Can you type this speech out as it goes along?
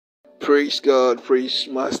Praise God, praise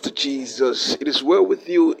Master Jesus. It is well with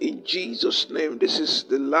you in Jesus' name. This is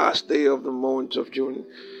the last day of the month of June,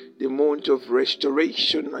 the month of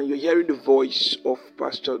restoration, and you're hearing the voice of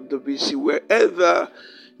Pastor WC. Wherever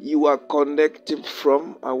you are connecting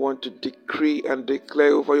from, I want to decree and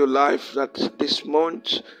declare over your life that this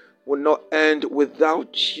month will not end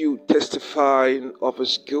without you testifying of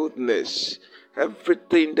His goodness.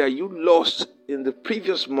 Everything that you lost in the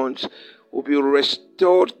previous month will be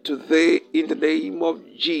restored today in the name of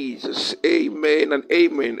Jesus. Amen and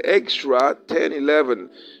amen. Ezra 10:11.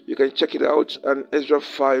 You can check it out. And Ezra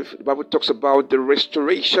 5, the Bible talks about the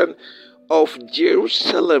restoration of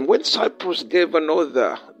Jerusalem. When Cyprus gave an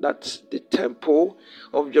order that the temple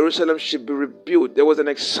of Jerusalem should be rebuilt, there was an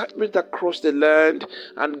excitement across the land,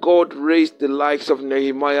 and God raised the likes of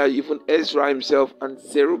Nehemiah, even Ezra himself, and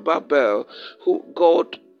Zerubbabel, who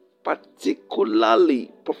God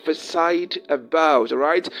particularly prophesied about,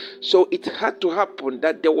 right? So it had to happen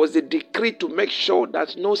that there was a decree to make sure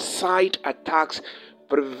that no side attacks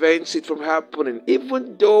prevents it from happening,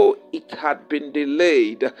 even though it had been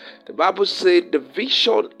delayed. The Bible said the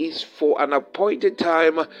vision is for an appointed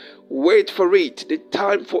time. Wait for it. The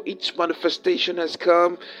time for its manifestation has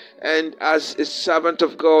come. And as a servant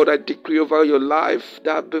of God, I decree over your life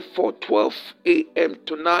that before 12 a.m.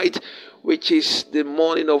 tonight, which is the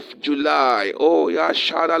morning of July,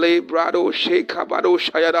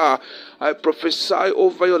 I prophesy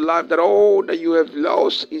over your life that all that you have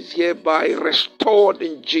lost is hereby restored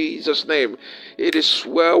in Jesus' name. It is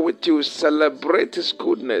well with you. Celebrate His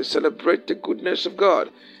goodness. Celebrate the goodness of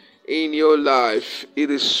God in your life.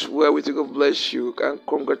 It is well with you. God bless you, and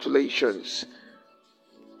congratulations.